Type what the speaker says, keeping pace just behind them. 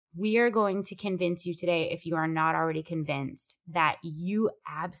We are going to convince you today, if you are not already convinced, that you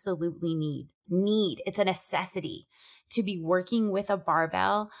absolutely need, it's a necessity to be working with a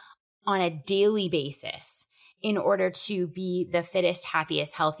barbell on a daily basis in order to be the fittest,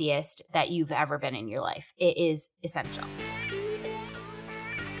 happiest, healthiest that you've ever been in your life. It is essential.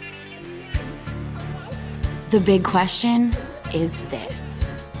 The big question is this.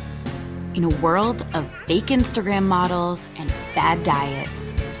 In a world of fake Instagram models and fad diets,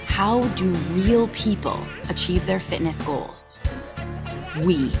 how do real people achieve their fitness goals?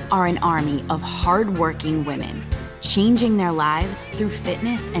 We are an army of hardworking women changing their lives through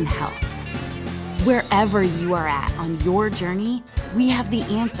fitness and health. Wherever you are at on your journey, we have the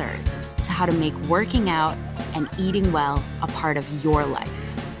answers to how to make working out and eating well a part of your life.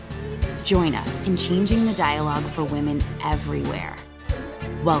 Join us in changing the dialogue for women everywhere.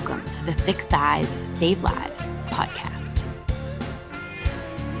 Welcome to the Thick Thighs Save Lives podcast.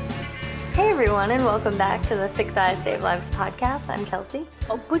 Hey everyone, and welcome back to the Thick Thighs Save Lives podcast. I'm Kelsey.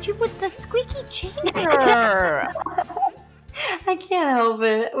 Oh, would you put the squeaky chair? I can't help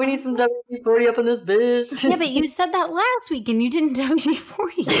it. We need some WD-40 up in this bitch. Yeah, but you said that last week and you didn't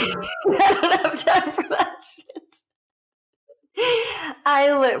WD-40. I don't have time for that shit.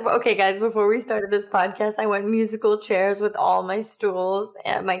 Okay, guys, before we started this podcast, I went musical chairs with all my stools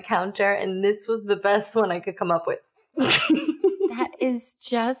and my counter, and this was the best one I could come up with. That is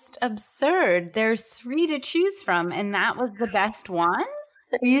just absurd. There's 3 to choose from, and that was the best one?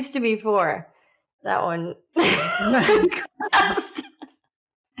 There used to be 4. That one collapsed.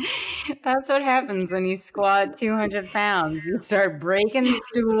 That's what happens when you squat 200 pounds. You start breaking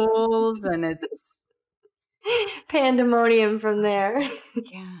stools, and it's pandemonium from there.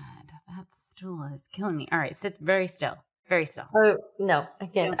 God, that stool is killing me. All right, sit very still. Very still. Oh, no, I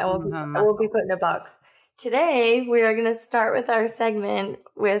can't. I won't be put in a box. Today, we are going to start with our segment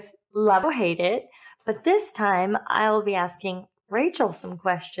with Love or Hate It. But this time, I'll be asking Rachel some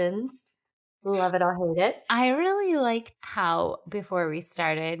questions. Love it or hate it. I really liked how, before we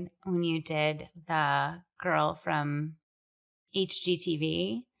started, when you did the girl from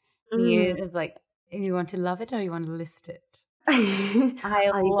HGTV, you was like, you want to love it or you want to list it?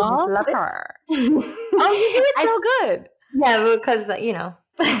 I love her. Oh, you did so good. Yeah, because, you know.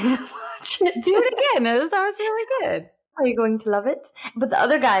 Watch it. Do it again. That was really good. Are you going to love it? But the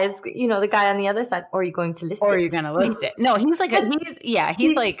other guy is, the guy on the other side. Or are you going to list it? Or are you going to list it? No, he's like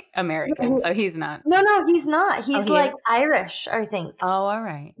he's like American, so he's not. No, he's not. He's like Irish, I think. Oh, all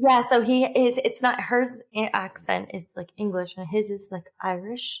right. Yeah, so it's not, hers accent is like English and his is like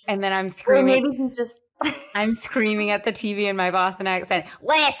Irish. And then I'm screaming. Or maybe he just. I'm screaming at the TV in my Boston accent.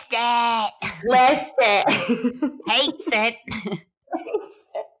 List it. List it. Hates it.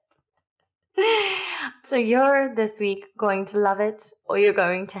 So you're this week going to love it or you're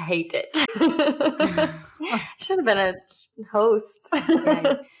going to hate it. Should have been a host.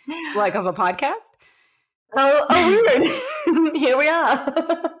 Like of a podcast? Oh, weird. Here we are.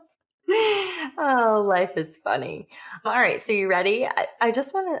 Oh, life is funny. All right, so you ready? I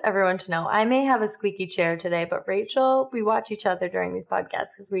just want everyone to know, I may have a squeaky chair today, but Rachel, we watch each other during these podcasts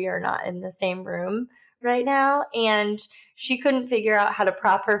because we are not in the same room right now, and she couldn't figure out how to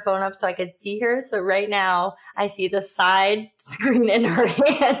prop her phone up so I could see her. So right now, I see the side screen in her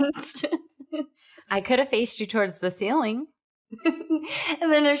hand. I could have faced you towards the ceiling.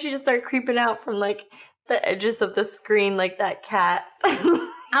 And then she just started creeping out from like the edges of the screen like that cat.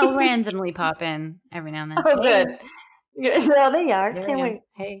 I'll randomly pop in every now and then. Oh, good. No, they are. There Can't wait.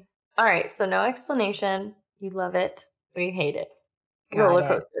 Hey. All right, so no explanation. You love it or you hate it. Got Roller it.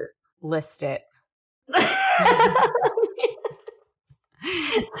 coaster. List it.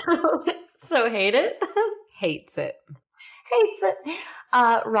 So hate it? Hates it. Hates it.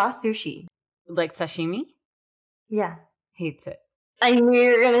 Raw sushi. Like sashimi? Yeah. Hates it. I knew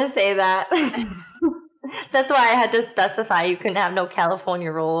you were going to say that. That's why I had to specify you couldn't have no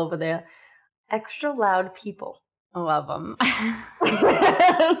California roll over there. Extra loud people. Love them.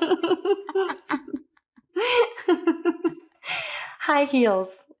 High heels.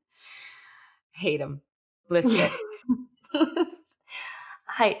 Hate them. List it.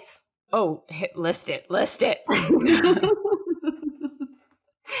 Heights. Oh, list it. List it.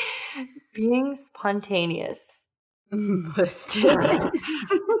 Being spontaneous. List it.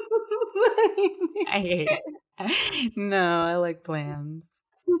 I hate it. No, I like plans.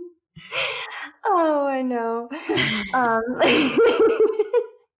 Oh, I know.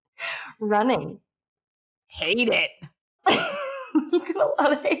 Running. Hate it. You got a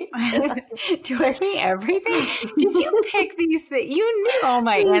lot of hate. Do me everything? Did you pick these that you knew all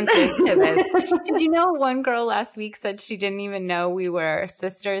my answers to this? Did you know one girl last week said she didn't even know we were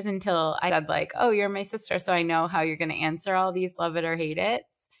sisters until I said like, oh, you're my sister, so I know how you're going to answer all these love it or hate it.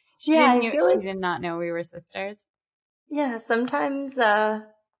 She did not know we were sisters. Yeah, sometimes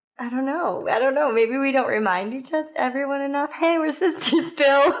I don't know. Maybe we don't remind everyone enough. Hey, we're sisters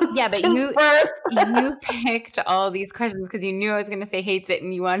still. Yeah, but you picked all these questions because you knew I was going to say hates it,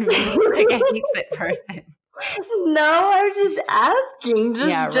 and you wanted me to be like a hates it person. No, I was just asking,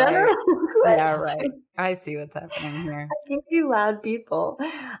 general questions. Yeah, right. I see what's happening here. I think you loud people.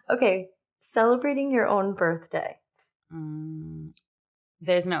 Okay, celebrating your own birthday.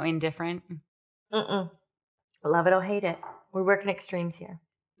 There's no indifferent. Love it or hate it. We're working extremes here.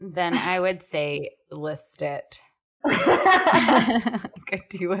 Then I would say list it. I could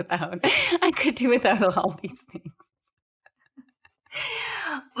do without all these things.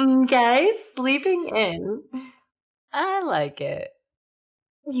 Okay, sleeping in. I like it.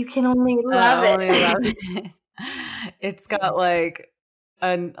 You can only love it. It's got like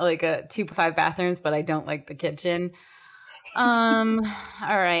a 2.5 bathrooms, but I don't like the kitchen. All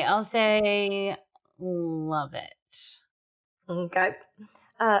right, I'll say love it. Okay.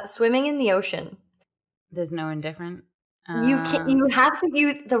 Swimming in the ocean. There's no indifferent. Do I have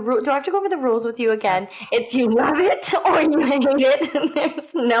to go over the rules with you again? It's you love it or you hate it.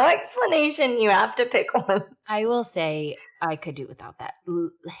 There's no explanation. You have to pick one. I will say I could do without that.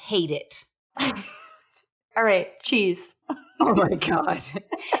 Hate it. All right, cheese. Oh my God.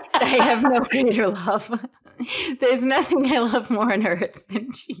 I have no greater love. There's nothing I love more on earth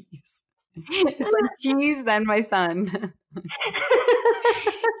than cheese. It's like cheese, then my son.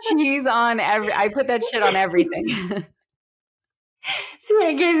 Cheese on I put that shit on everything. See,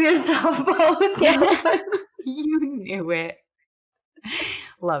 I gave yourself both. Yeah. You knew it.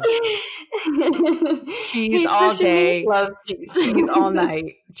 Love it. Cheese all day. Love cheese. Cheese all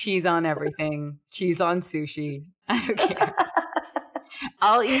night. Cheese on everything. Cheese on sushi. I don't care.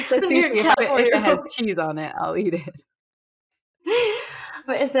 I'll eat the sushi if it has cheese on it. I'll eat it.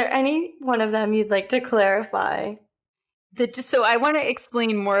 But is there any one of them you'd like to clarify? So I want to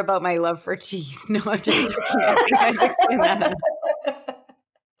explain more about my love for cheese. No, I'm just joking. I think I've explained that.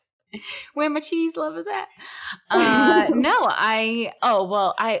 Where my cheese love is at? No, I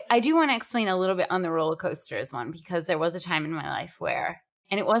do want to explain a little bit on the roller coasters one, because there was a time in my life where,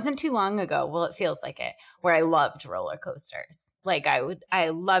 and it wasn't too long ago, well, it feels like it, where I loved roller coasters. Like I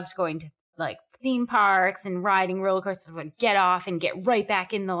loved going to like theme parks and riding roller coasters. I'd get off and get right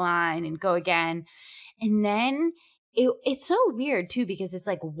back in the line and go again. And then it's so weird too, because it's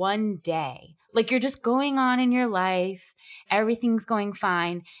like one day, like you're just going on in your life, everything's going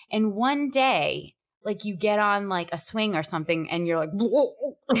fine, and one day, like you get on like a swing or something, and you're like,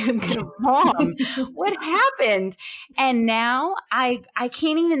 I'm gonna bomb. What happened? And now I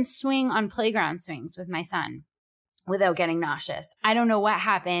can't even swing on playground swings with my son without getting nauseous. I don't know what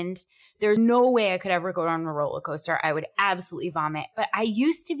happened. There's no way I could ever go on a roller coaster. I would absolutely vomit. But I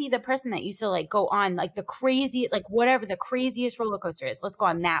used to be the person that used to like go on like the crazy, like whatever the craziest roller coaster is. Let's go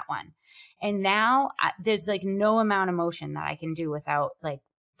on that one. And now there's like no amount of motion that I can do without like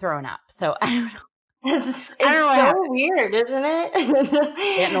throwing up. So I don't know. It's so weird, isn't it?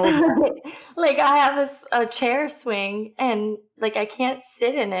 Like I have a chair swing, and like I can't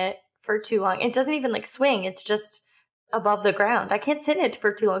sit in it for too long. It doesn't even like swing. It's just above the ground. I can't sit in it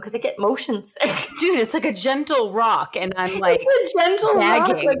for too long because I get motion sick. Dude, it's like a gentle rock, and I'm like, it's a gentle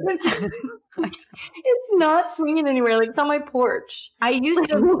gagging. Rock. Like, it's not swinging anywhere. Like it's on my porch. I used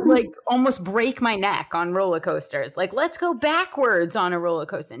to like almost break my neck on roller coasters. Like, let's go backwards on a roller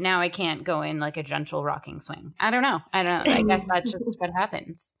coaster. Now I can't go in like a gentle rocking swing. I don't know. I guess that's just what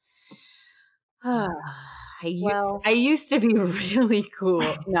happens. I used to be really cool.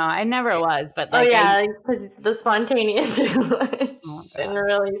 No, I never was, but like, because the spontaneous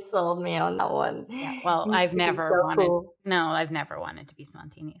really sold me on that one. Yeah, well, I've never wanted. Cool. No, I've never wanted to be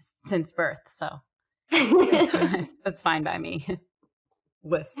spontaneous since birth, so that's fine by me.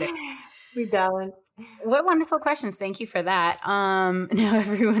 List it. We balance. What wonderful questions! Thank you for that. Now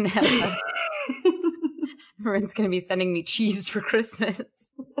everyone has. Everyone's going to be sending me cheese for Christmas.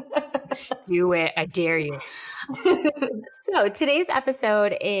 Do it. I dare you. So today's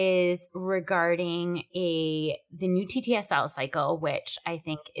episode is regarding the new TTSL cycle, which I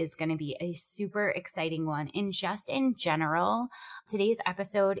think is going to be a super exciting one. And just in general, today's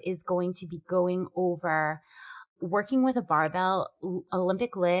episode is going to be going over working with a barbell,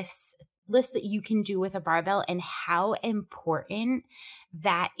 Olympic lifts, lifts that you can do with a barbell and how important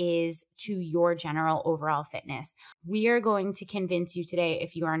that is to your general overall fitness. We are going to convince you today,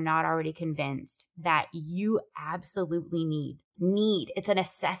 if you are not already convinced, that you absolutely need, it's a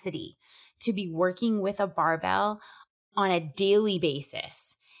necessity to be working with a barbell on a daily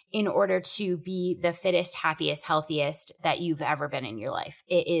basis in order to be the fittest, happiest, healthiest that you've ever been in your life.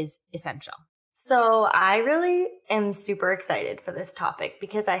 It is essential. So I really am super excited for this topic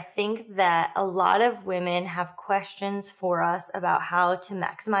because I think that a lot of women have questions for us about how to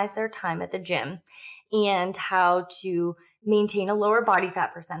maximize their time at the gym and how to maintain a lower body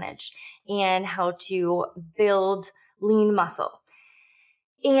fat percentage and how to build lean muscle.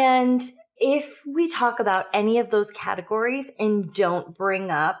 And if we talk about any of those categories and don't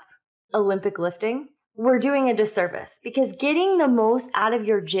bring up Olympic lifting, we're doing a disservice, because getting the most out of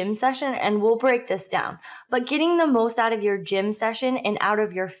your gym session, and we'll break this down, but getting the most out of your gym session and out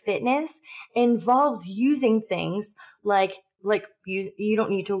of your fitness involves using things like you don't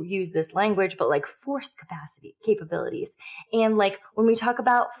need to use this language, but like force capacity capabilities. And like when we talk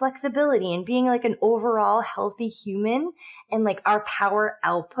about flexibility and being like an overall healthy human and like our power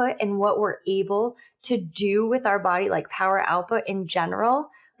output and what we're able to do with our body, like power output in general,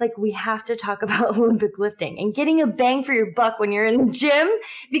 like we have to talk about Olympic lifting and getting a bang for your buck when you're in the gym,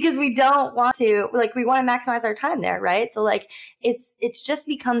 because we don't want to, like, we want to maximize our time there, right? So like it's just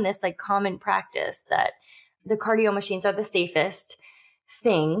become this like common practice that the cardio machines are the safest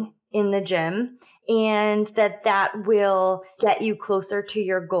thing in the gym and that will get you closer to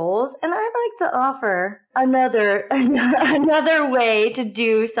your goals. And I'd like to offer another way to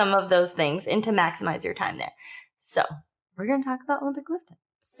do some of those things and to maximize your time there. So we're going to talk about Olympic lifting.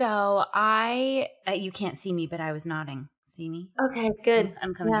 So you can't see me, but I was nodding. See me? Okay, good.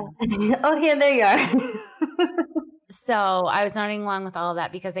 I'm coming in. Oh, yeah, there you are. So I was nodding along with all of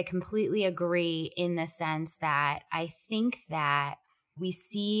that because I completely agree in the sense that I think that we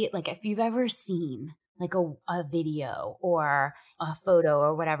see, like if you've ever seen like a video or a photo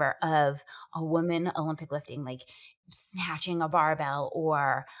or whatever of a woman Olympic lifting, like snatching a barbell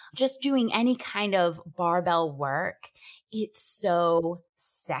or just doing any kind of barbell work, it's so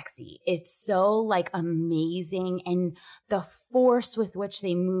sexy. It's so like amazing. And the force with which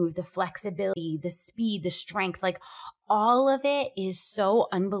they move, the flexibility, the speed, the strength, like all of it is so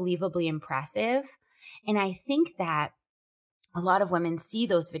unbelievably impressive. And I think that a lot of women see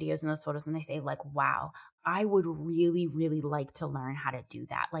those videos and those photos and they say like, wow, I would really, really like to learn how to do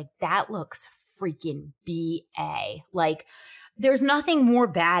that. Like that looks freaking BA. Like there's nothing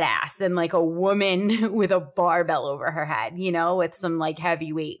more badass than like a woman with a barbell over her head, you know, with some like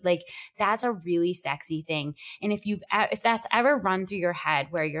heavy weight. Like that's a really sexy thing. And if that's ever run through your head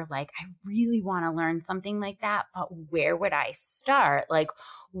where you're like, I really want to learn something like that, but where would I start? Like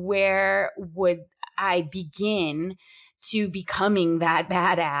where would I begin to becoming that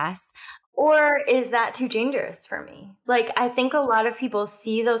badass? Or is that too dangerous for me? Like, I think a lot of people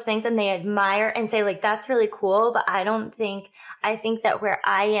see those things and they admire and say like, that's really cool. But I think that where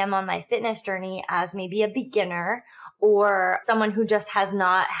I am on my fitness journey as maybe a beginner or someone who just has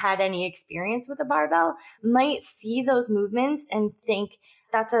not had any experience with a barbell might see those movements and think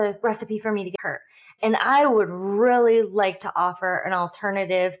that's a recipe for me to get hurt. And I would really like to offer an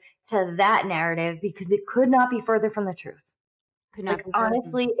alternative to that narrative because it could not be further from the truth.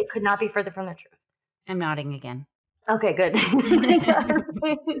 Honestly, it could not be further from the truth. I'm nodding again. Okay, good. I'm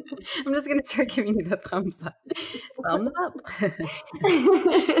just going to start giving you the thumbs up. Thumbs up.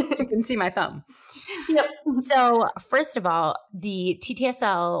 You can see my thumb. Yep. So first of all, the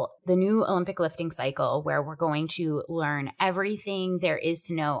TTSL, the new Olympic lifting cycle, where we're going to learn everything there is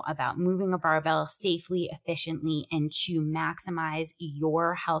to know about moving a barbell safely, efficiently, and to maximize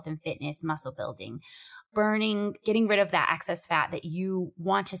your health and fitness, muscle building, burning, getting rid of that excess fat that you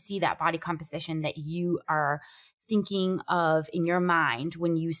want to see, that body composition that you are thinking of in your mind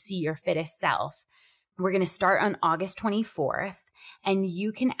when you see your fittest self. We're going to start on August 24th, and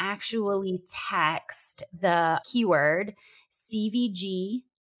you can actually text the keyword CVG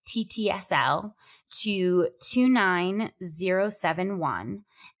TTSL to 29071,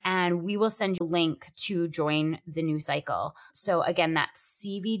 and we will send you a link to join the new cycle. So again, that's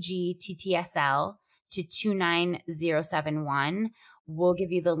CVG TTSL to 29071. We'll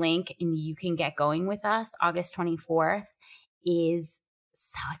give you the link and you can get going with us. August 24th is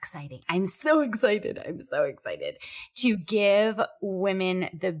so exciting. I'm so excited to give women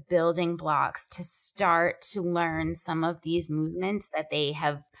the building blocks to start to learn some of these movements that they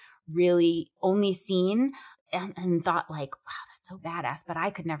have really only seen and thought like, wow, that's so badass, but I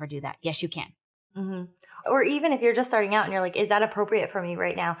could never do that. Yes, you can. Mm-hmm. Or even if you're just starting out and you're like, is that appropriate for me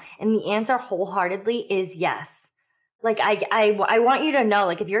right now? And the answer wholeheartedly is yes. Like I want you to know,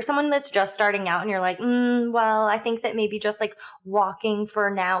 like if you're someone that's just starting out and you're like, well, I think that maybe just like walking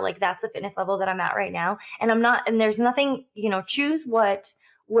for now, like that's the fitness level that I'm at right now. And I'm not, and there's nothing, choose what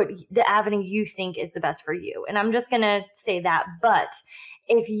the avenue you think is the best for you. And I'm just going to say that. But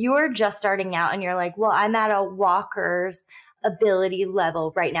if you're just starting out and you're like, well, I'm at a walker's ability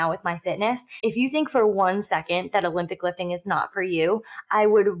level right now with my fitness. If you think for 1 second that Olympic lifting is not for you,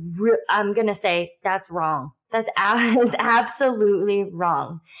 I'm going to say that's wrong. That's absolutely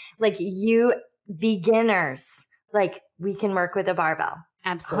wrong. Like you beginners, like we can work with a barbell.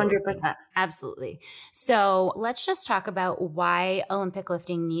 Absolutely. 100%. Absolutely. So let's just talk about why Olympic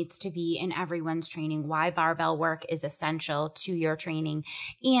lifting needs to be in everyone's training, why barbell work is essential to your training.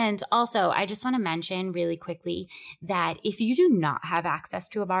 And also, I just want to mention really quickly that if you do not have access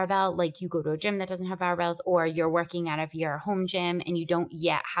to a barbell, like you go to a gym that doesn't have barbells, or you're working out of your home gym and you don't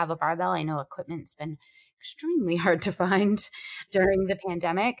yet have a barbell, I know equipment's been extremely hard to find during the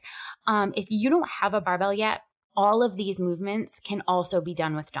pandemic. If you don't have a barbell yet, all of these movements can also be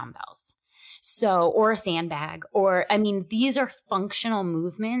done with dumbbells. So, or a sandbag, these are functional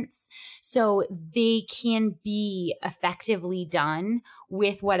movements. So they can be effectively done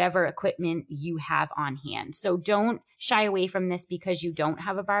with whatever equipment you have on hand. So don't shy away from this because you don't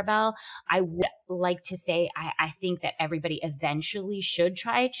have a barbell. I would like to say, I think that everybody eventually should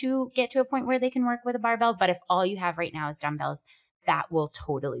try to get to a point where they can work with a barbell. But if all you have right now is dumbbells, that will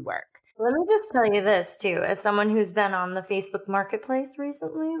totally work. Let me just tell you this too, as someone who's been on the Facebook Marketplace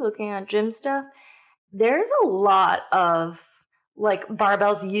recently looking at gym stuff, there's a lot of like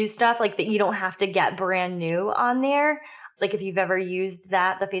barbells used stuff like that you don't have to get brand new on there. Like if you've ever used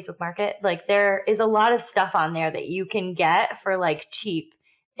the Facebook Market, like there is a lot of stuff on there that you can get for like cheap,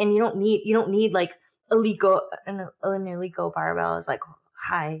 and you don't need like an Eleiko barbell is like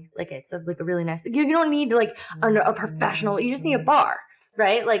high, like it's a really nice. You don't need like a professional. You just need a bar.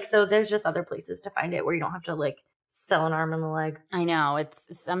 Right? Like, so there's just other places to find it where you don't have to like sell an arm and a leg. I know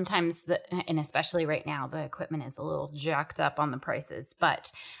it's sometimes and especially right now, the equipment is a little jacked up on the prices,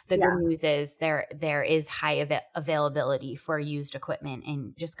 but the good news is there is high availability for used equipment,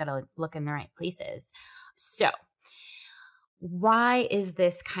 and just got to look in the right places. So why is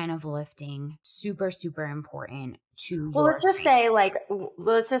this kind of lifting super, super important to let's just say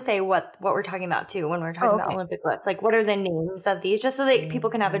what we're talking about too when we're talking about Olympic lift. Like what are the names of these, just so that people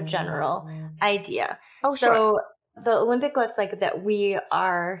can have a general idea. Oh, so sure. The Olympic lifts like that we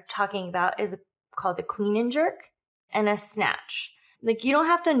are talking about is called a clean and jerk and a snatch. Like you don't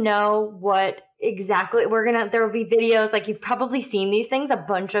have to know what exactly there will be videos, like you've probably seen these things a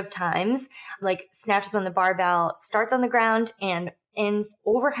bunch of times, like snatches when the barbell starts on the ground and ends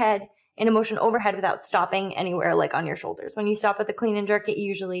overhead in a motion overhead without stopping anywhere, like on your shoulders. When you stop with the clean and jerk, it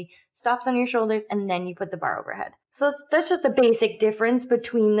usually stops on your shoulders and then you put the bar overhead. So that's just the basic difference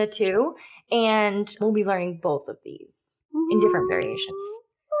between the two. And we'll be learning both of these in different variations.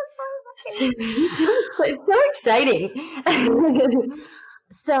 It's so exciting.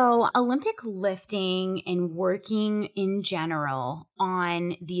 So Olympic lifting and working in general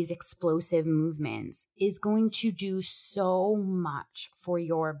on these explosive movements is going to do so much for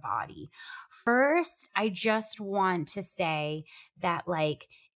your body. First, I just want to say that like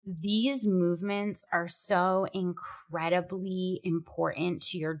these movements are so incredibly important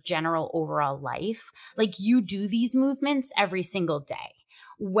to your general overall life. Like you do these movements every single day.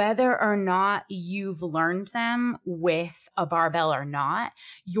 Whether or not you've learned them with a barbell or not,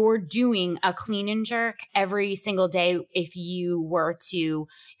 you're doing a clean and jerk every single day if you were to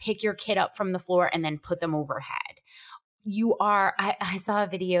pick your kid up from the floor and then put them overhead. I saw a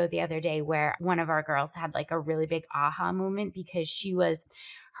video the other day where one of our girls had like a really big aha moment because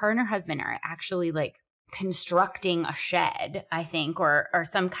her and her husband are actually like constructing a shed, I think, or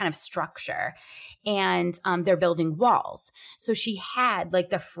some kind of structure. And they're building walls. So she had like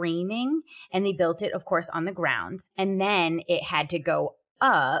the framing and they built it, of course, on the ground. And then it had to go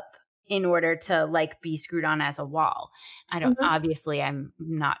up in order to like be screwed on as a wall. Obviously I'm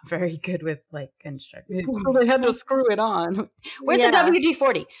not very good with like construction. So they had to screw it on. Where's the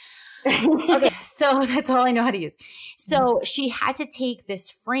WD-40? Okay, so that's all I know how to use. So she had to take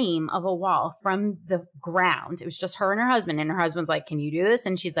this frame of a wall from the ground. It was just her and her husband's like, can you do this?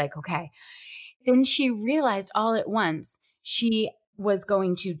 And she's like, okay. Then she realized all at once she was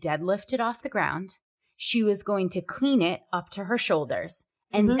going to deadlift it off the ground. She was going to clean it up to her shoulders.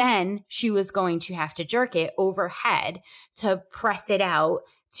 And then she was going to have to jerk it overhead to press it out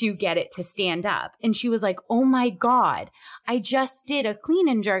to get it to stand up. And she was like, oh my God, I just did a clean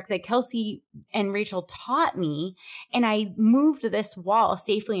and jerk that Kelsey and Rachel taught me. And I moved this wall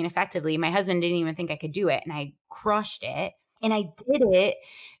safely and effectively. My husband didn't even think I could do it. And I crushed it. And I did it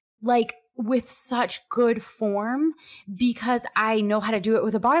like with such good form because I know how to do it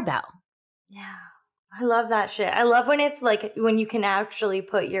with a barbell. Yeah. I love that shit. I love when it's like when you can actually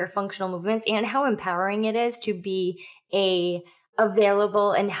put your functional movements and how empowering it is to be a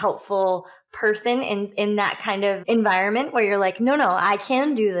available and helpful person in that kind of environment where you're like, no, I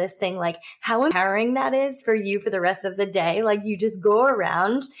can do this thing. Like how empowering that is for you for the rest of the day. Like you just go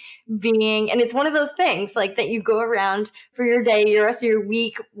around being, and it's one of those things like that you go around for your day, your rest of your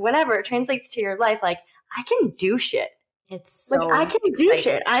week, whatever it translates to your life. Like I can do shit. It's so like I can do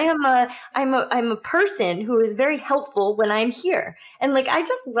shit. I'm a person who is very helpful when I'm here. And like I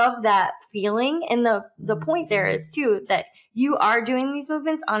just love that feeling. And the point there is too that you are doing these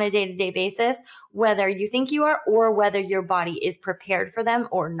movements on a day-to-day basis, whether you think you are or whether your body is prepared for them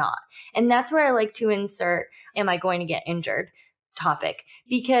or not. And that's where I like to insert, am I going to get injured? Topic,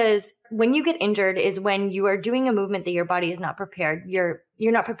 because when you get injured is when you are doing a movement that your body is not prepared. You're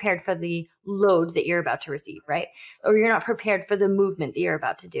not prepared for the load that you're about to receive, right? Or you're not prepared for the movement that you're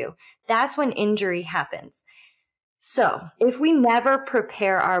about to do. That's when injury happens. So if we never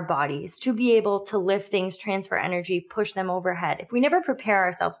prepare our bodies to be able to lift things, transfer energy, push them overhead, if we never prepare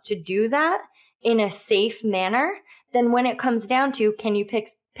ourselves to do that in a safe manner, then when it comes down to, can you pick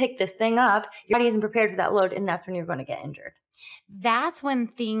this thing up, your body isn't prepared for that load, and that's when you're going to get injured. That's when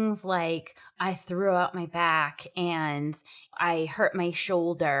things like I threw out my back and I hurt my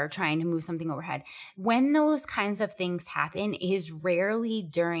shoulder trying to move something overhead. When those kinds of things happen is rarely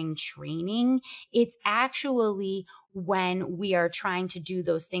during training. It's actually when we are trying to do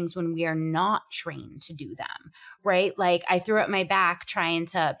those things when we are not trained to do them, right? Like I threw out my back trying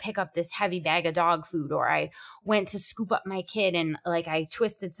to pick up this heavy bag of dog food, or I went to scoop up my kid and like I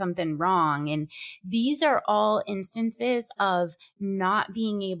twisted something wrong. And these are all instances of not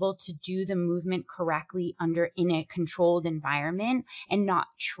being able to do the movement correctly in a controlled environment and not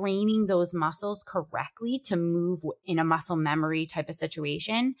training those muscles correctly to move in a muscle memory type of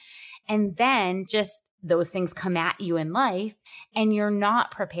situation. And then just those things come at you in life and you're not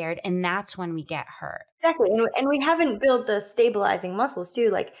prepared. And that's when we get hurt. Exactly. And we haven't built the stabilizing muscles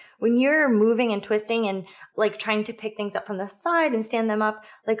too. Like when you're moving and twisting and like trying to pick things up from the side and stand them up,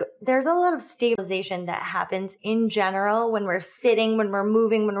 like there's a lot of stabilization that happens in general when we're sitting, when we're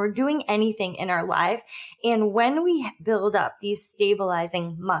moving, when we're doing anything in our life. And when we build up these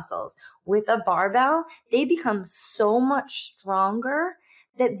stabilizing muscles with a barbell, they become so much stronger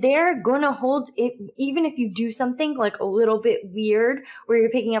that they're going to hold it, even if you do something like a little bit weird where you're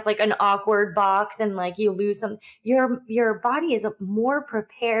picking up like an awkward box and like you lose something, your body is more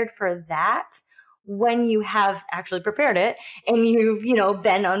prepared for that when you have actually prepared it and you've,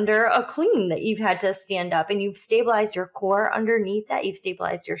 been under a clean that you've had to stand up and you've stabilized your core underneath that. You've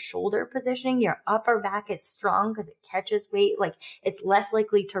stabilized your shoulder positioning. Your upper back is strong because it catches weight. Like it's less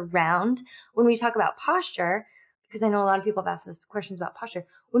likely to round. When we talk about posture, because I know a lot of people have asked us questions about posture.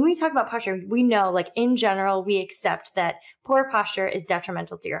 When we talk about posture, we know like in general, we accept that poor posture is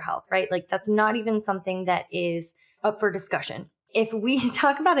detrimental to your health, right? Like that's not even something that is up for discussion. If we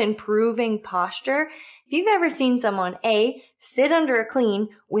talk about improving posture, if you've ever seen someone, sit under a clean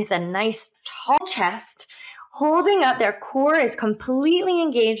with a nice tall chest, holding up, their core is completely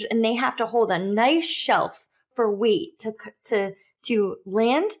engaged and they have to hold a nice shelf for weight to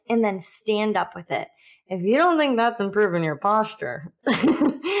land and then stand up with it. If you don't think that's improving your posture,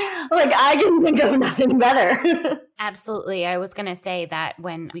 like I can think of nothing better. Absolutely. I was going to say that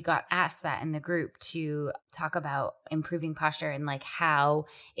when we got asked that in the group to talk about improving posture and like how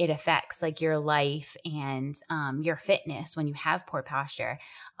it affects like your life and your fitness when you have poor posture,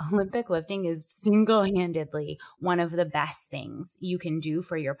 Olympic lifting is single-handedly one of the best things you can do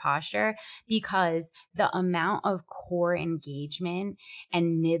for your posture because the amount of core engagement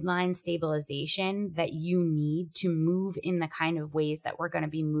and midline stabilization that you need to move in the kind of ways that we're going to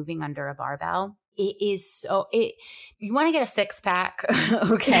be moving under a barbell. You want to get a six pack,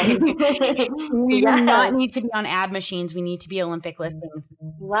 okay? We do not need to be on ab machines. We need to be Olympic lifting.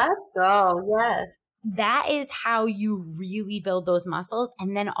 Let's go. Yes. That is how you really build those muscles.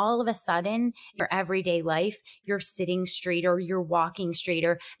 And then all of a sudden, your everyday life, you're sitting straighter, you're walking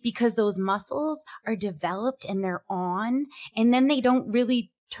straighter because those muscles are developed and they're on, and then they don't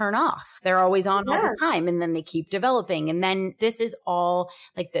really turn off. They're always on all the time. And then they keep developing. And then this is all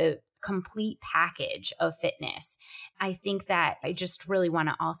like the complete package of fitness. I think that I just really want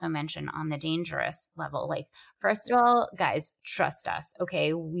to also mention on the dangerous level, like, first of all, guys, trust us.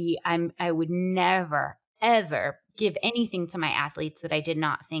 Okay. I would never, ever give anything to my athletes that I did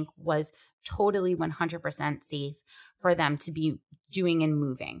not think was totally 100% safe for them to be doing and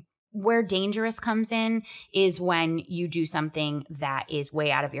moving. Where dangerous comes in is when you do something that is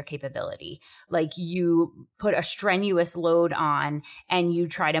way out of your capability. Like you put a strenuous load on and you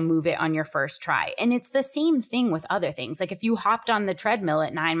try to move it on your first try. And it's the same thing with other things. Like if you hopped on the treadmill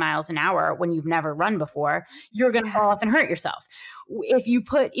at 9 miles an hour when you've never run before, you're going to fall off and hurt yourself. If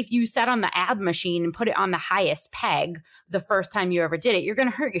you sat on the ab machine and put it on the highest peg the first time you ever did it, you're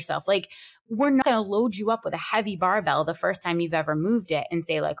going to hurt yourself. Like, we're not going to load you up with a heavy barbell the first time you've ever moved it and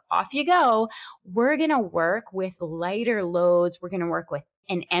say like, off you go. We're going to work with lighter loads. We're going to work with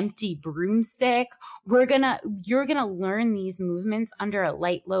an empty broomstick. You're going to learn these movements under a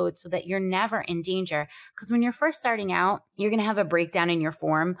light load so that you're never in danger. Because when you're first starting out, you're going to have a breakdown in your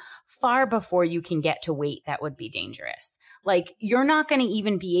form far before you can get to weight that would be dangerous. Like you're not going to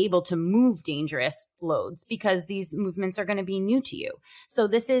even be able to move dangerous loads because these movements are going to be new to you. So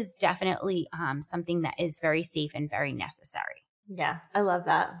this is definitely something that is very safe and very necessary. Yeah, I love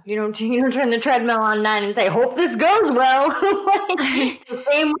that. You don't turn the treadmill on 9 and say, hope this goes well. Like, the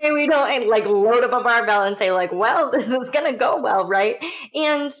same way we don't like load up a barbell and say like, well, this is going to go well, right?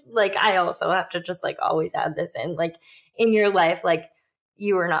 And like, I also have to just like always add this in, like in your life, like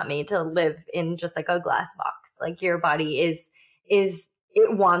you are not made to live in just like a glass box. Like your body is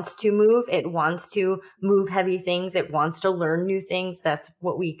it wants to move. It wants to move heavy things. It wants to learn new things. That's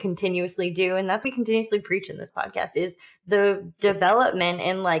what we continuously do. And that's what we continuously preach in this podcast is the development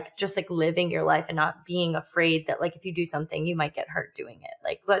and like just like living your life and not being afraid that like if you do something, you might get hurt doing it.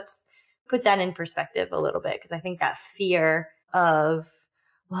 Like let's put that in perspective a little bit because I think that fear of,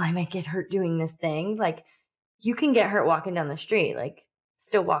 well, I might get hurt doing this thing. Like you can get hurt walking down the street. Like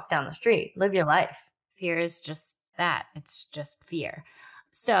still walk down the street, live your life. Fear is just that. It's just fear.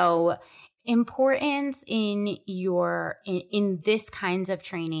 So importance in this kinds of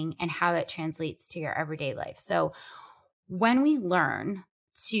training and how it translates to your everyday life. So when we learn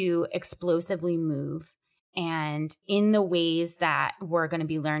to explosively move and in the ways that we're going to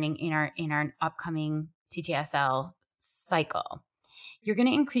be learning in our upcoming TTSL cycle, you're going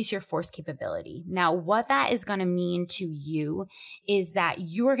to increase your force capability. Now, what that is going to mean to you is that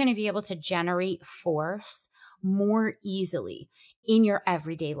you are going to be able to generate force more easily in your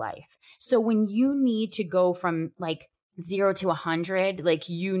everyday life. So when you need to go from like 0 to 100, like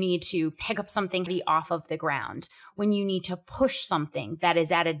you need to pick up something heavy off of the ground, when you need to push something that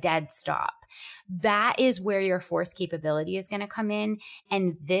is at a dead stop, that is where your force capability is going to come in.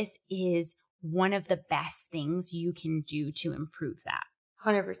 And this is one of the best things you can do to improve that.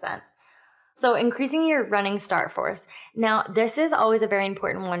 100%. So increasing your running start force. Now, this is always a very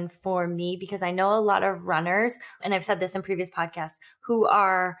important one for me because I know a lot of runners, and I've said this in previous podcasts,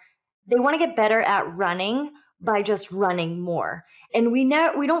 they want to get better at running by just running more. And we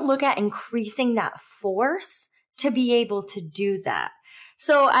don't look at increasing that force to be able to do that.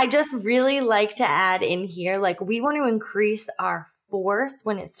 So I just really like to add in here, like we want to increase our force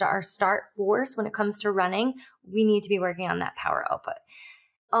when it's our start force. When it comes to running, we need to be working on that power output.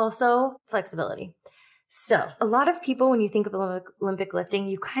 Also, flexibility. So a lot of people, when you think of Olympic lifting,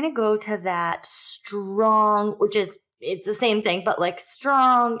 you kind of go to that strong, it's the same thing, but like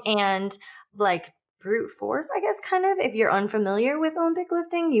strong and like brute force, I guess, kind of. If you're unfamiliar with Olympic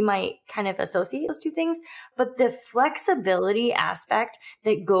lifting, you might kind of associate those two things. But the flexibility aspect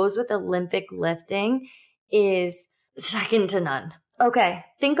that goes with Olympic lifting is second to none. Okay,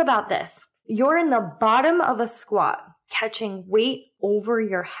 think about this. You're in the bottom of a squat, catching weight over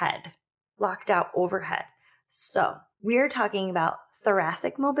your head, locked out overhead. So we're talking about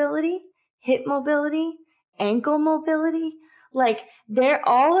thoracic mobility, hip mobility, ankle mobility. Like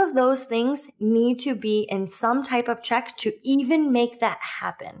all of those things need to be in some type of check to even make that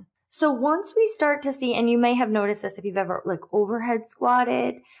happen. So once we start to see, and you may have noticed this if you've ever like overhead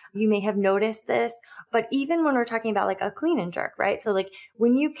squatted, you may have noticed this, but even when we're talking about like a clean and jerk, right? So like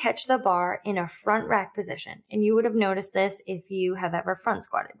when you catch the bar in a front rack position, and you would have noticed this if you have ever front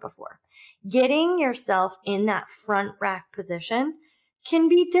squatted before, getting yourself in that front rack position can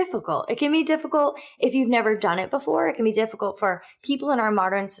be difficult. It can be difficult if you've never done it before. It can be difficult for people in our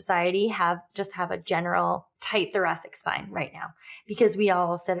modern society have a general tight thoracic spine right now because we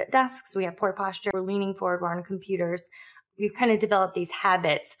all sit at desks, we have poor posture, we're leaning forward, we're on computers. We've kind of developed these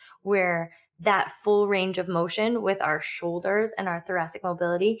habits where that full range of motion with our shoulders and our thoracic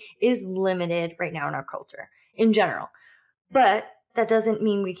mobility is limited right now in our culture in general. But that doesn't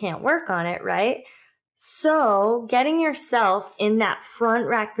mean we can't work on it, right? So getting yourself in that front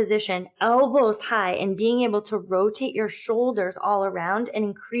rack position, elbows high, and being able to rotate your shoulders all around and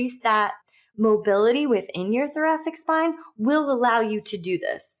increase that mobility within your thoracic spine will allow you to do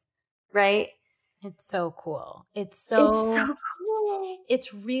this, right? It's so cool. It's so cool.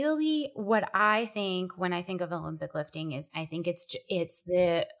 It's really what I think when I think of Olympic lifting is I think it's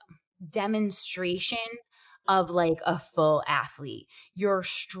the demonstration of like a full athlete. You're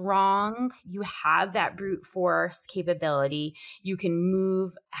strong, you have that brute force capability, you can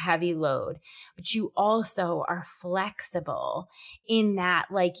move heavy load, but you also are flexible in that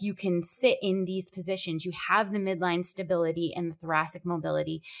like you can sit in these positions. You have the midline stability and the thoracic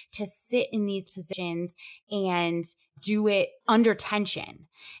mobility to sit in these positions and do it under tension.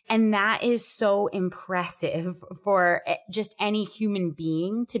 And that is so impressive for just any human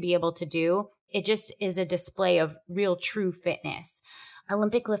being to be able to do. It just is a display of real true fitness.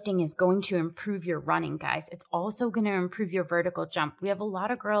 Olympic lifting is going to improve your running, guys. It's also going to improve your vertical jump. We have a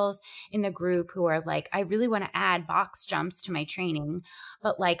lot of girls in the group who are like, I really want to add box jumps to my training,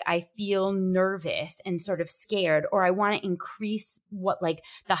 but like I feel nervous and sort of scared, or I want to increase what like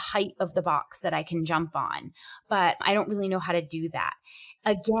the height of the box that I can jump on, but I don't really know how to do that.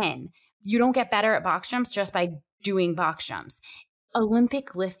 Again, you don't get better at box jumps just by doing box jumps.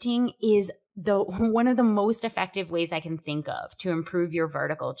 Olympic lifting is one of the most effective ways I can think of to improve your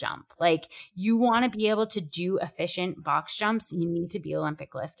vertical jump. Like you want to be able to do efficient box jumps, you need to be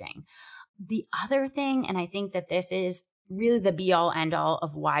Olympic lifting. The other thing, and I think that this is really the be all end all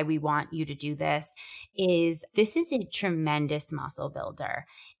of why we want you to do this is a tremendous muscle builder.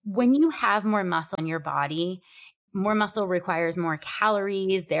 When you have more muscle in your body, more muscle requires more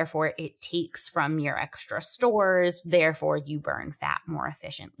calories, therefore it takes from your extra stores, therefore you burn fat more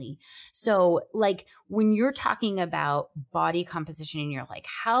efficiently. So like when you're talking about body composition and you're like,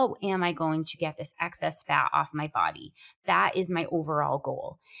 how am I going to get this excess fat off my body? That is my overall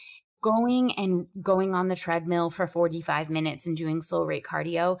goal. Going on the treadmill for 45 minutes and doing slow rate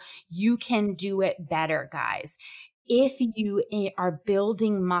cardio, you can do it better, guys. If you are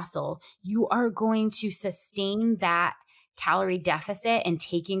building muscle, you are going to sustain that calorie deficit and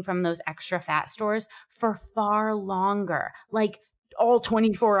taking from those extra fat stores for far longer, like all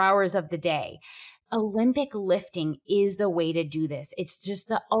 24 hours of the day. Olympic lifting is the way to do this. It's just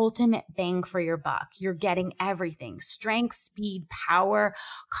the ultimate bang for your buck. You're getting everything: strength, speed, power,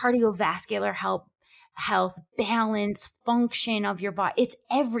 cardiovascular health, balance, function of your body. It's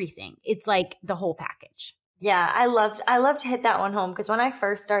everything. It's like the whole package. Yeah, I love to hit that one home because when I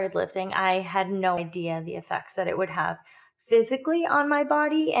first started lifting, I had no idea the effects that it would have physically on my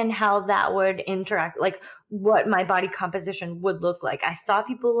body and how that would interact, like what my body composition would look like. I saw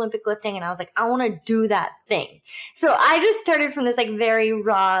people Olympic lifting and I was like, I want to do that thing. So I just started from this like very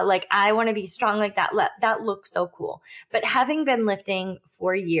raw, like I want to be strong like that. That looks so cool. But having been lifting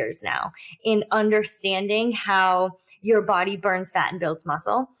for years now in understanding how your body burns fat and builds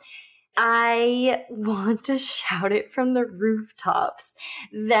muscle, I want to shout it from the rooftops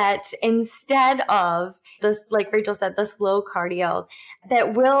that instead of this, like Rachel said, the slow cardio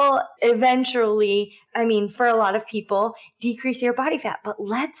that will eventually, I mean, for a lot of people, decrease your body fat. But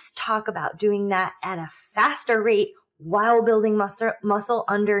let's talk about doing that at a faster rate while building muscle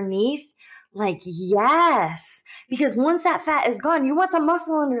underneath. Like, yes, because once that fat is gone, you want some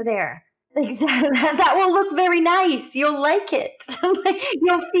muscle under there. Like that will look very nice. You'll like it.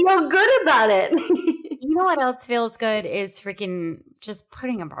 You'll feel good about it. You know what else feels good is freaking just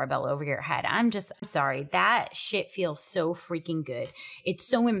putting a barbell over your head. I'm sorry. That shit feels so freaking good. It's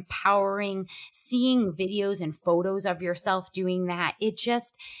so empowering. Seeing videos and photos of yourself doing that,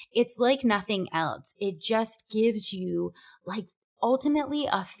 it's like nothing else. It just gives you like ultimately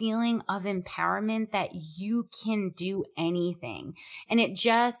a feeling of empowerment that you can do anything. And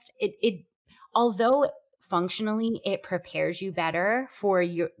although functionally it prepares you better for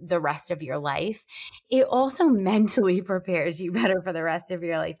the rest of your life, it also mentally prepares you better for the rest of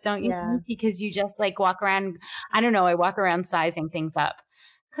your life, don't you? Yeah. Because you just like walk around, I don't know, I walk around sizing things up.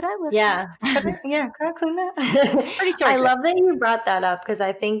 Could I lift Yeah. Could I clean that? Pretty sure. I love that you brought that up because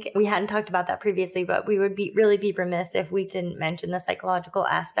I think we hadn't talked about that previously, but we would really be remiss if we didn't mention the psychological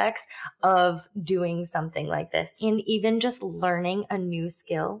aspects of doing something like this and even just learning a new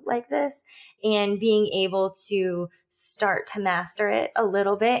skill like this and being able to start to master it a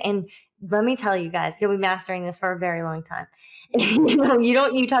little bit. And let me tell you guys, you'll be mastering this for a very long time. You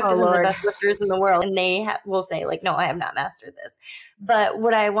talk to some of the best lifters in the world and they will say like, no, I have not mastered this. But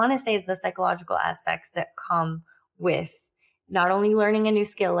what I want to say is the psychological aspects that come with not only learning a new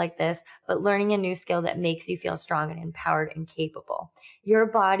skill like this, but learning a new skill that makes you feel strong and empowered and capable. Your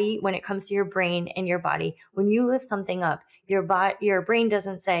body, when it comes to your brain and your body, when you lift something up, your brain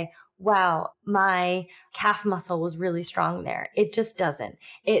doesn't say, wow, my calf muscle was really strong there. It just doesn't.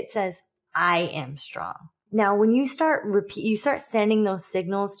 It says, I am strong. Now, when you start sending those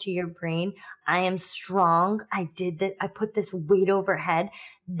signals to your brain, I am strong. I did that. I put this weight overhead.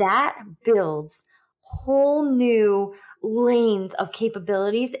 That builds whole new lanes of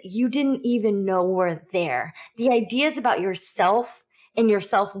capabilities that you didn't even know were there. The ideas about yourself and your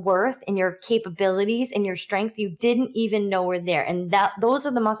self-worth and your capabilities and your strength you didn't even know were there. And those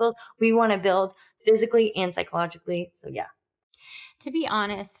are the muscles we want to build physically and psychologically. So yeah. To be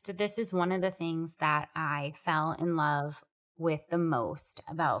honest, this is one of the things that I fell in love with the most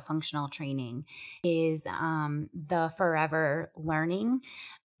about functional training is the forever learning.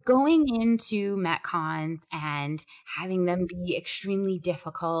 Going into Metcons and having them be extremely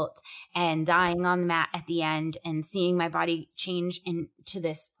difficult and dying on the mat at the end and seeing my body change into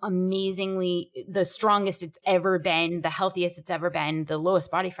this amazingly, the strongest it's ever been, the healthiest it's ever been, the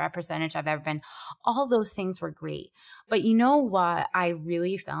lowest body fat percentage I've ever been, all those things were great. But you know what I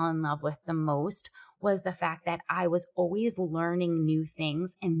really fell in love with the most was the fact that I was always learning new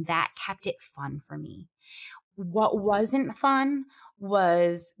things, and that kept it fun for me. What wasn't fun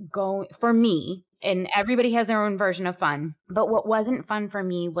was going for me, and everybody has their own version of fun, but what wasn't fun for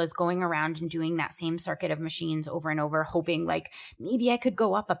me was going around and doing that same circuit of machines over and over, hoping like maybe I could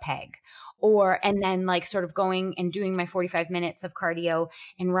go up a peg, and then like sort of going and doing my 45 minutes of cardio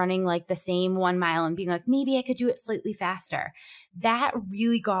and running like the same 1 mile and being like, maybe I could do it slightly faster. That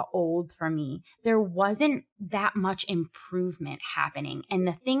really got old for me. There wasn't that much improvement happening. And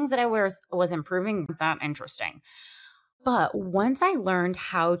the things that I was improving weren't that interesting. But once I learned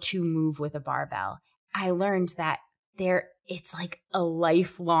how to move with a barbell, I learned that it's like a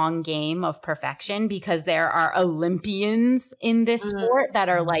lifelong game of perfection because there are Olympians in this sport that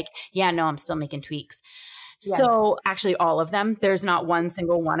are like, yeah, no, I'm still making tweaks. Yeah. So actually all of them, there's not one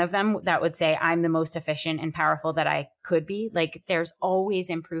single one of them that would say I'm the most efficient and powerful that I could be. Like there's always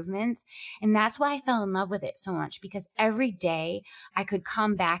improvements. And that's why I fell in love with it so much, because every day I could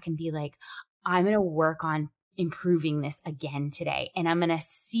come back and be like, I'm going to work on improving this again today. And I'm going to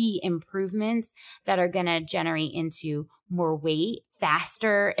see improvements that are going to generate into more weight,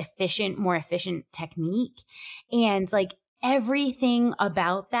 faster, more efficient technique. And like everything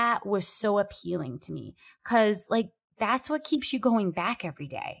about that was so appealing to me because like that's what keeps you going back every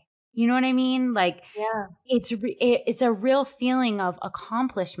day. You know what I mean? Like, yeah, it's a real feeling of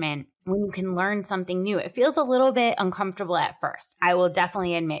accomplishment when you can learn something new. It feels a little bit uncomfortable at first. I will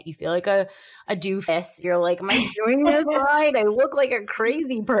definitely admit, you feel like a doofus. You're like, am I doing this right? I look like a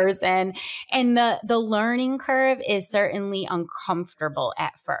crazy person. And the learning curve is certainly uncomfortable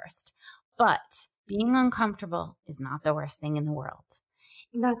at first. But being uncomfortable is not the worst thing in the world.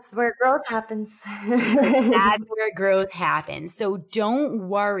 That's where growth happens. That's where growth happens. So don't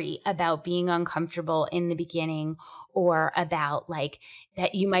worry about being uncomfortable in the beginning or about like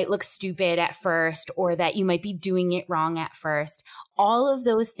that you might look stupid at first or that you might be doing it wrong at first. All of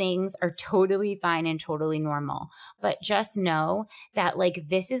those things are totally fine and totally normal. But just know that like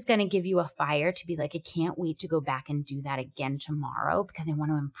this is going to give you a fire to be like, I can't wait to go back and do that again tomorrow because I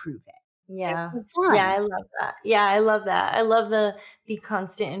want to improve it. Yeah. Yeah, I love that. Yeah, I love that. I love the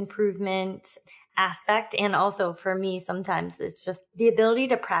constant improvement aspect. And also for me, sometimes it's just the ability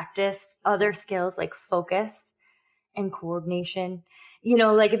to practice other skills like focus and coordination. You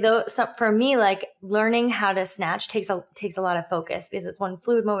know, like for me, like learning how to snatch takes a lot of focus because it's one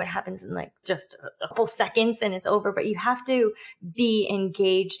fluid moment happens in like just a couple seconds and it's over. But you have to be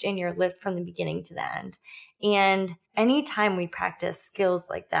engaged in your lift from the beginning to the end. And anytime we practice skills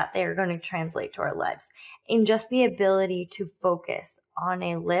like that, they are going to translate to our lives. And just the ability to focus on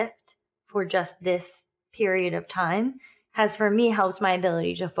a lift for just this period of time has for me helped my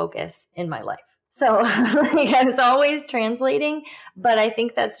ability to focus in my life. So like, it's always translating, but I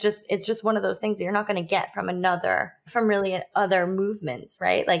think it's just one of those things that you're not going to get from really other movements,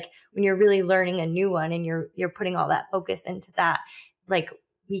 right? Like when you're really learning a new one and you're putting all that focus into that, like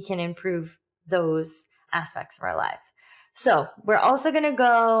we can improve those aspects of our life. So we're also going to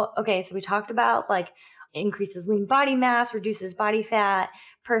go, okay, so we talked about like increases lean body mass, reduces body fat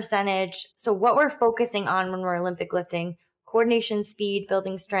percentage. So what we're focusing on when we're Olympic lifting, coordination, speed,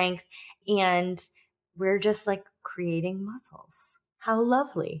 building strength, and we're just like creating muscles. How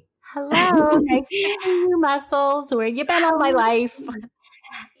lovely. Hello, nice to meet you, muscles. Where you been all my life?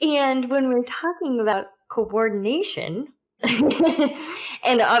 And when we're talking about coordination,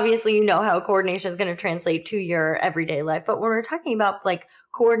 And obviously, you know how coordination is going to translate to your everyday life. But when we're talking about like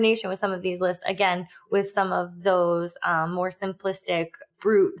coordination with some of these lifts, again, with some of those more simplistic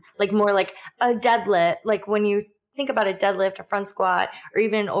brute, like more like a deadlift, like when you think about a deadlift, a front squat, or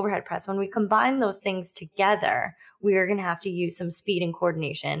even an overhead press, when we combine those things together, we are going to have to use some speed and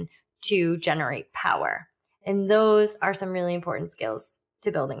coordination to generate power. And those are some really important skills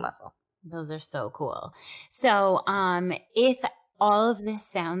to building muscle. Those are so cool. So if all of this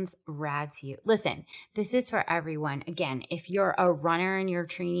sounds rad to you, listen, this is for everyone. Again, if you're a runner and you're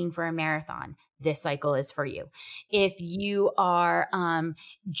training for a marathon, this cycle is for you. If you are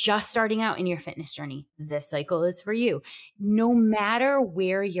just starting out in your fitness journey, this cycle is for you. No matter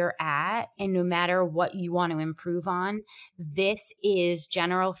where you're at and no matter what you want to improve on, this is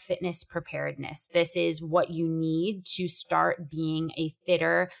general fitness preparedness. This is what you need to start being a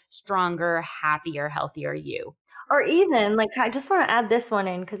fitter, stronger, happier, healthier you. Or even like, I just want to add this one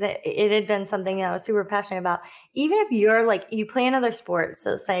in because it had been something that I was super passionate about. Even if you're like, you play another sport,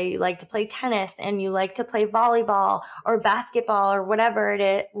 so say you like to play tennis and you like to play volleyball or basketball or whatever it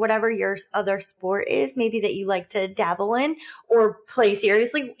is, whatever your other sport is, maybe that you like to dabble in or play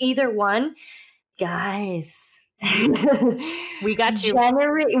seriously, either one, guys. We got you.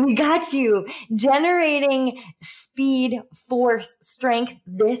 We got you. Generating speed, force, strength.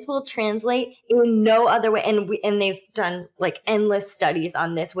 This will translate in no other way. And they've done like endless studies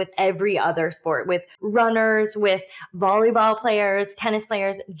on this with every other sport, with runners, with volleyball players, tennis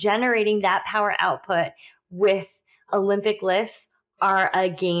players, generating that power output with Olympic lifts are a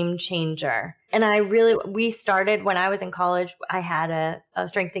game changer. And we started when I was in college, I had a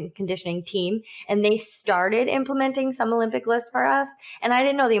strength and conditioning team and they started implementing some Olympic lifts for us. And I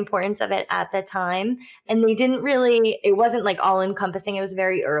didn't know the importance of it at the time. And it wasn't like all encompassing. It was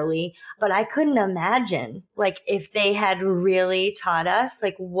very early, but I couldn't imagine like if they had really taught us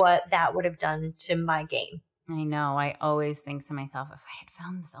like what that would have done to my game. I know. I always think to myself, if I had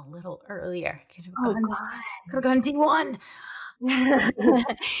found this a little earlier, I could have gone D1.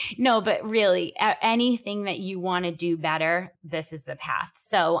 No, but really, anything that you want to do better, this is the path.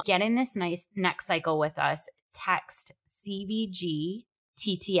 So get in this nice next cycle with us. Text CVG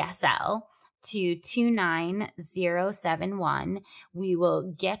TTSL to 29071. We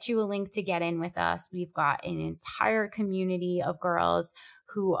will get you a link to get in with us. We've got an entire community of girls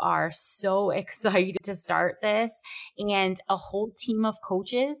who are so excited to start this and a whole team of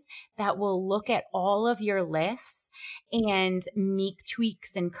coaches that will look at all of your lifts and make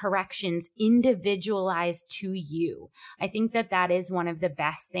tweaks and corrections individualized to you. I think that is one of the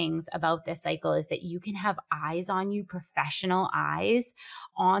best things about this cycle is that you can have eyes on you, professional eyes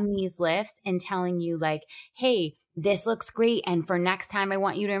on these lifts and telling you like, hey, this looks great. And for next time, I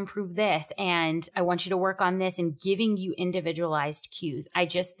want you to improve this. And I want you to work on this and giving you individualized cues. I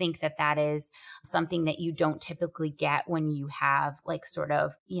just think that is something that you don't typically get when you have like sort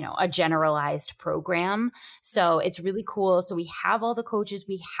of, a generalized program. So it's really cool. So we have all the coaches,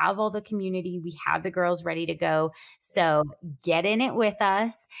 we have all the community, we have the girls ready to go. So get in it with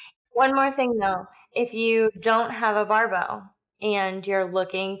us. One more thing though, if you don't have a barbell and you're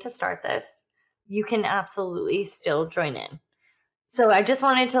looking to start this, you can absolutely still join in. So I just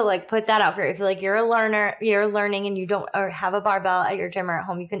wanted to like put that out for you. If you're a learner, you're learning and you don't or have a barbell at your gym or at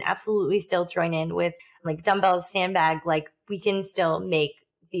home, you can absolutely still join in with like dumbbells, sandbag. Like we can still make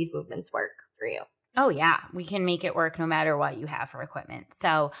these movements work for you. Oh yeah, we can make it work no matter what you have for equipment.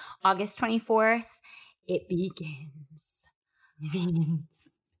 So August 24th, it begins.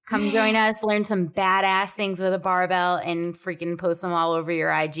 Come join us, learn some badass things with a barbell and freaking post them all over your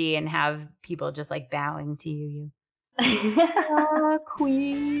IG and have people just like bowing to you.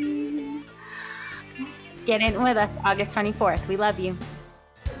 Queen. Get in with us August 24th. We love you.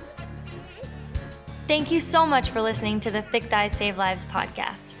 Thank you so much for listening to the Thick Thighs Save Lives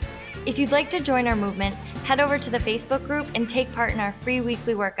podcast. If you'd like to join our movement, head over to the Facebook group and take part in our free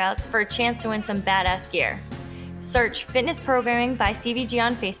weekly workouts for a chance to win some badass gear. Search Fitness Programming by CVG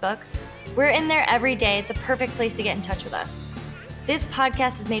on Facebook. We're in there every day. It's a perfect place to get in touch with us. This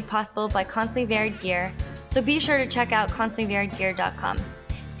podcast is made possible by Constantly Varied Gear, so be sure to check out constantlyvariedgear.com.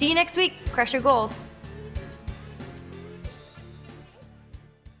 See you next week. Crush your goals.